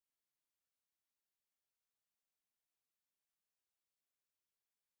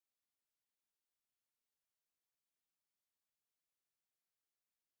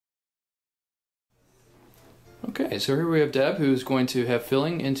Okay, so here we have Deb, who's going to have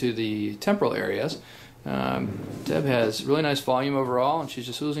filling into the temporal areas. Deb has really nice volume overall, and she's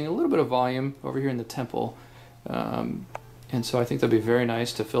just losing a little bit of volume over here in the temple. And so I think that'd be very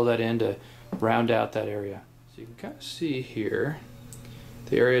nice to fill that in to round out that area. So you can kind of see here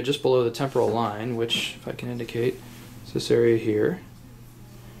the area just below the temporal line, which, if I can indicate, is this area here,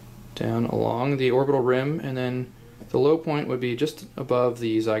 down along the orbital rim, and then the low point would be just above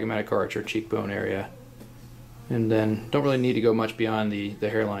the zygomatic arch or cheekbone area. And then don't really need to go much beyond the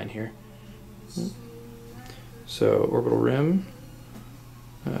hairline here. So orbital rim,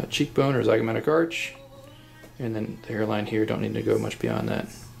 cheekbone or zygomatic arch, and then the hairline here, don't need to go much beyond that.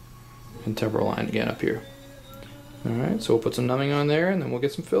 And temporal line again up here. Alright, so we'll put some numbing on there and then we'll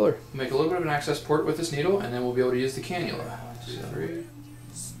get some filler. Make a little bit of an access port with this needle and then we'll be able to use the cannula. 1, 2, 3.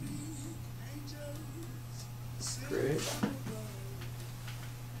 Great.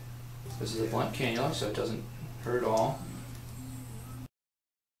 This is a blunt cannula, so it doesn't hurt at all.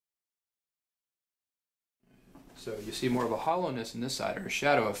 So you see more of a hollowness in this side, or a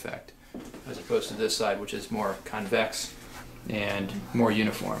shadow effect, as opposed to this side, which is more convex and more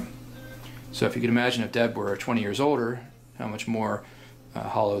uniform. So if you could imagine if Deb were 20 years older, how much more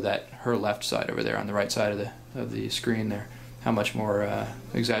hollow that her left side over there on the right side of the screen there, how much more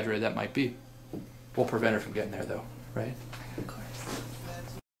exaggerated that might be. We'll prevent her from getting there though, right? Of course.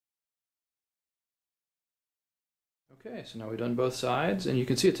 Okay, so now we've done both sides, and you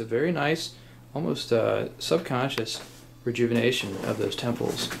can see it's a very nice, almost subconscious rejuvenation of those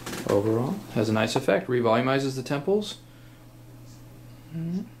temples overall. Has a nice effect, revolumizes the temples.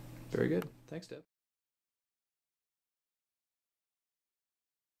 Very good. Thanks, Deb.